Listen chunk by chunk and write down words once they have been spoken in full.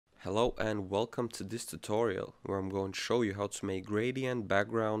Hello and welcome to this tutorial where I'm going to show you how to make gradient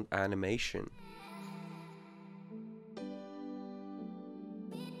background animation.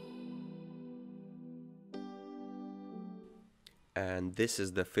 And this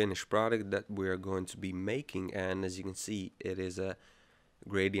is the finished product that we are going to be making, and as you can see it is a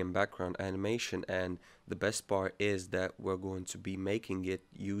gradient background animation, and the best part is that we're going to be making it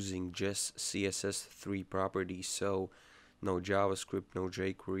using just CSS3 properties, so no JavaScript, no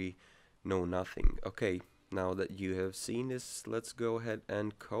jQuery, no nothing. Okay, now that you have seen this, let's go ahead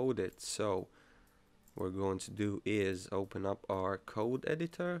and code it. So what we're going to do is open up our code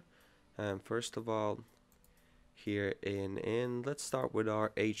editor, and first of all here let's start with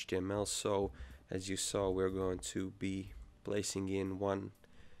our HTML. So as you saw, we're going to be placing in one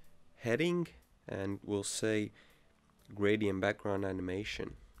heading and we'll say gradient background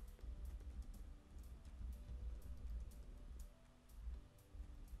animation.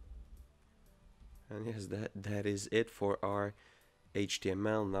 And yes, that is it for our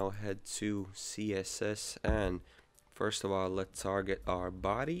HTML. Now head to CSS, and first of all let's target our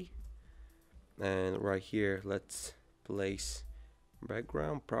body, and right here let's place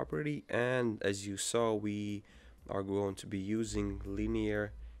background property, and as you saw we are going to be using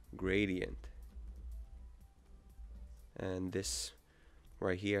linear gradient, and this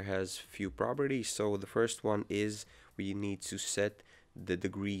right here has few properties. So the first one is we need to set the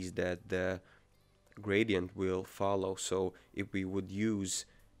degrees that the gradient will follow. So if we would use,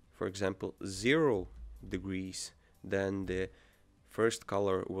 for example, 0 degrees, then the first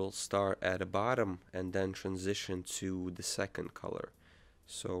color will start at the bottom and then transition to the second color.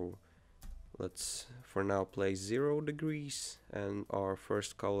 So let's for now place 0 degrees, and our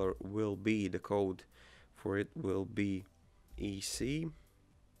first color will be, the code for it will be EC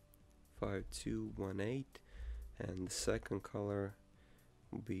 5218, and the second color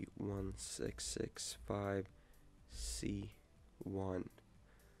will be 1665 C1.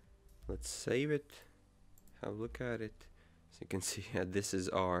 Let's save it, have a look at it. As you can see, this is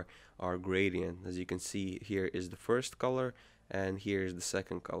our gradient. As you can see, here is the first color and here is the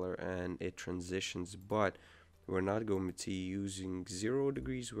second color, and it transitions, but we're not going to be using 0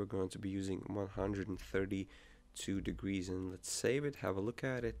 degrees, we're going to be using 132 degrees. And let's save it, have a look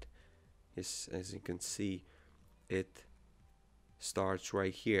at it. Yes, as you can see, it starts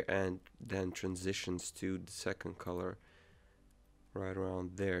right here and then transitions to the second color right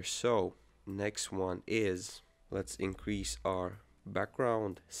around there. So next one is, let's increase our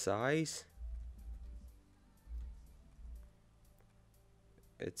background size.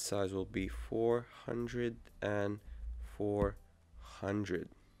 Its size will be 400 and 400,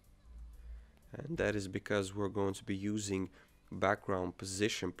 and that is because we're going to be using background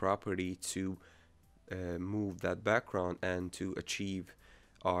position property to move that background and to achieve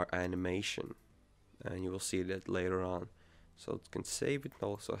our animation, and you will see that later on. So you can save it and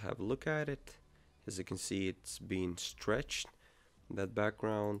also have a look at it. As you can see, it's being stretched, that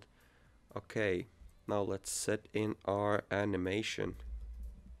background. Okay, now let's set in our animation.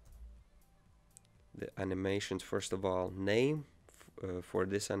 The animations, first of all, name. For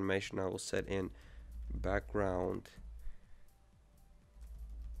this animation I will set in background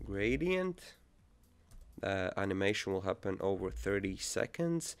gradient. Animation will happen over 30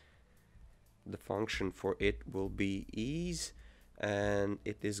 seconds. The function for it will be ease, and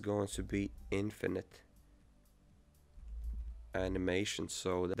it is going to be infinite animation,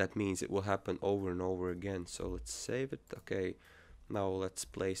 so that means it will happen over and over again. So let's save it. Okay, now let's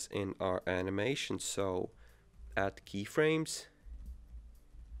place in our animation. So add keyframes,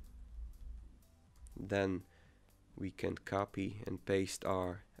 then we can copy and paste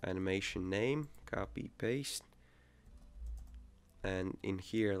our animation name, copy paste, and in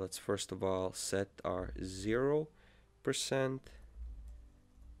here let's first of all set our 0%,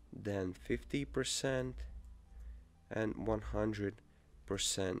 then 50% and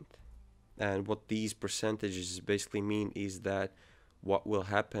 100%. And what these percentages basically mean is that what will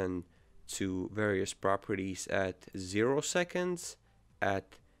happen to various properties at 0 seconds,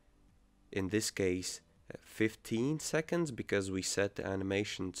 at, in this case, 15 seconds, because we set the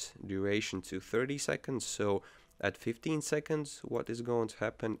animation's duration to 30 seconds. So at 15 seconds what is going to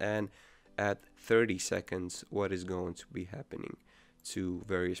happen, and at 30 seconds what is going to be happening to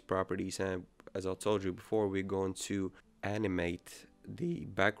various properties. And as I told you before, we're going to animate the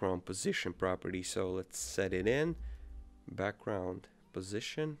background position property. So let's set it in background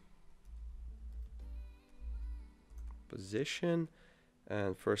position,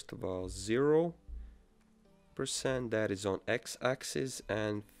 and first of all 0%, that is on x-axis,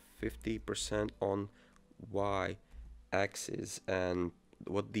 and 50% on y-axis. And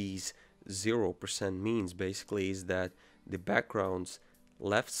what these 0% means basically is that the background's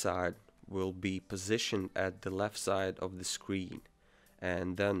left side will be positioned at the left side of the screen,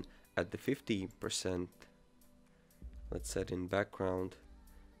 and then at the 50%, let's set in background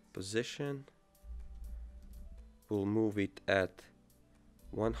position, we'll move it at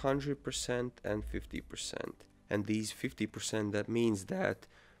 100% and 50%. And these 50%, that means that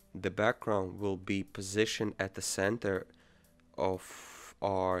the background will be positioned at the center of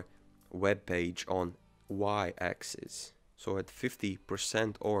our web page on y-axis. So at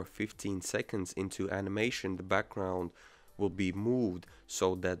 50% or 15 seconds into animation, the background will be moved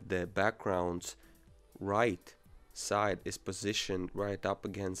so that the background's right side is positioned right up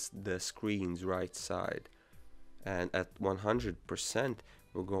against the screen's right side. And at 100%,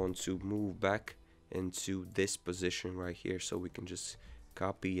 we're going to move back into this position right here, so we can just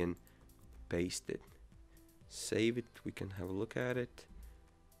copy and paste it, save it, we can have a look at it.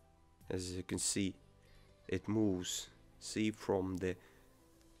 As you can see, it moves, see, from the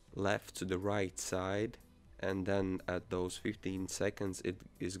left to the right side, and then at those 15 seconds it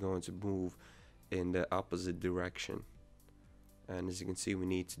is going to move in the opposite direction. And as you can see, we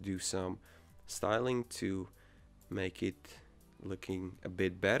need to do some styling to make it looking a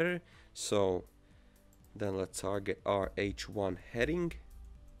bit better. So then let's target our H1 heading.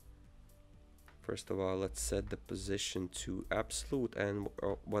 First of all, let's set the position to absolute, and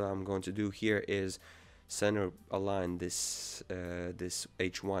what I'm going to do here is center align this this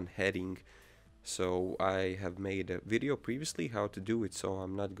H1 heading. So I have made a video previously how to do it, so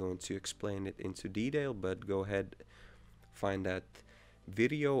I'm not going to explain it into detail, but go ahead, find that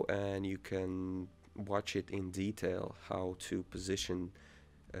video and you can watch it in detail how to position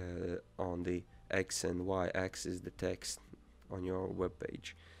on the X and Y axis the text on your web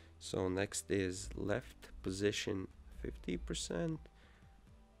page. So next is left position 50%,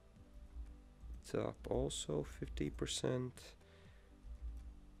 top also 50%.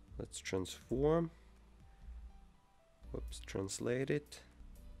 Let's transform, translate it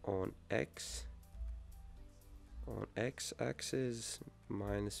on X axis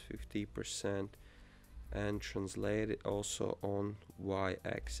minus 50%, and translate it also on Y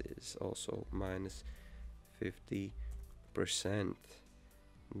axis also minus 50%.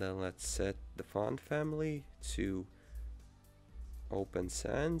 Then let's set the font family to Open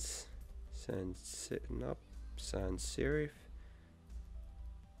Sans serif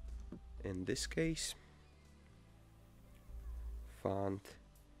in this case. Font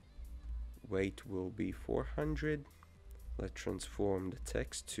weight will be 400. Let's transform the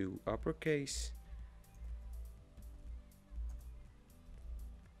text to uppercase.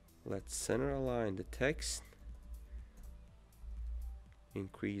 Let's center align the text,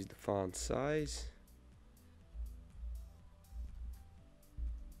 increase the font size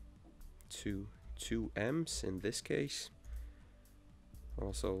to 2 M's in this case.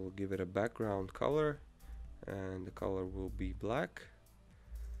 Also we'll give it a background color, and the color will be black.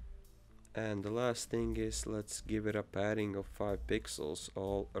 And the last thing is, let's give it a padding of 5 pixels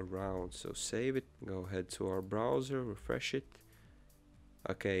all around. So save it, go ahead to our browser, refresh it.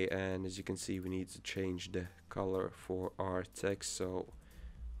 Okay, and as you can see, we need to change the color for our text. So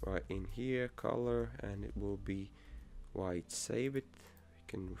right in here, color, and it will be white. Save it, we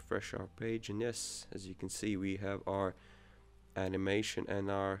can refresh our page, and yes, as you can see, we have our animation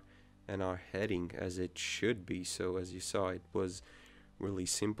and our heading as it should be. So as you saw, it was really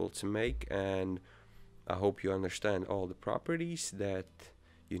simple to make, and I hope you understand all the properties that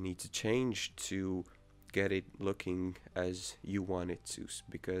you need to change to get it looking as you want it to,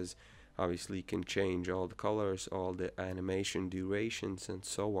 because obviously you can change all the colors, all the animation durations, and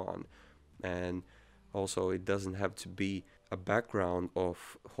so on. And also, it doesn't have to be a background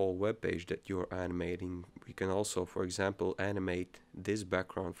of whole web page that you're animating. We can also, for example, animate this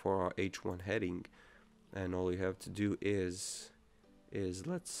background for our H1 heading, and all you have to do is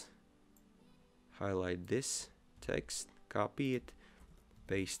let's highlight this text, copy it,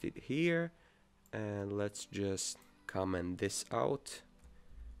 paste it here, and let's just comment this out,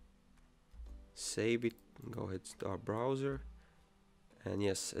 save it, go ahead to our browser, and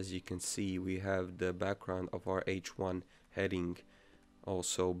yes, as you can see, we have the background of our H1 heading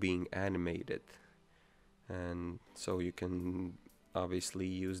also being animated. And so you can obviously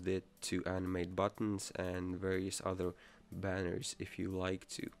use it to animate buttons and various other banners if you like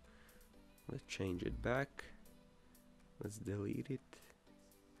to. Let's change it back, let's delete it,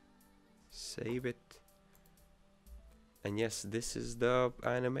 save it, and yes, this is the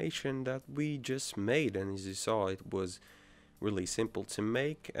animation that we just made. And as you saw, it was really simple to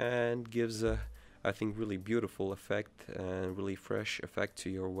make and gives a I think, really beautiful effect and really fresh effect to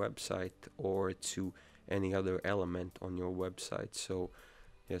your website or to any other element on your website. So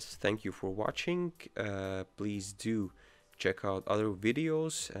yes, thank you for watching. Please do check out other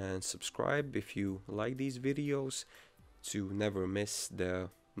videos and subscribe if you like these videos to never miss the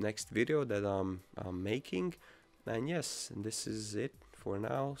next video that I'm making. And yes, this is it for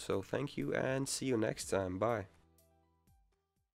now. So thank you and see you next time. Bye.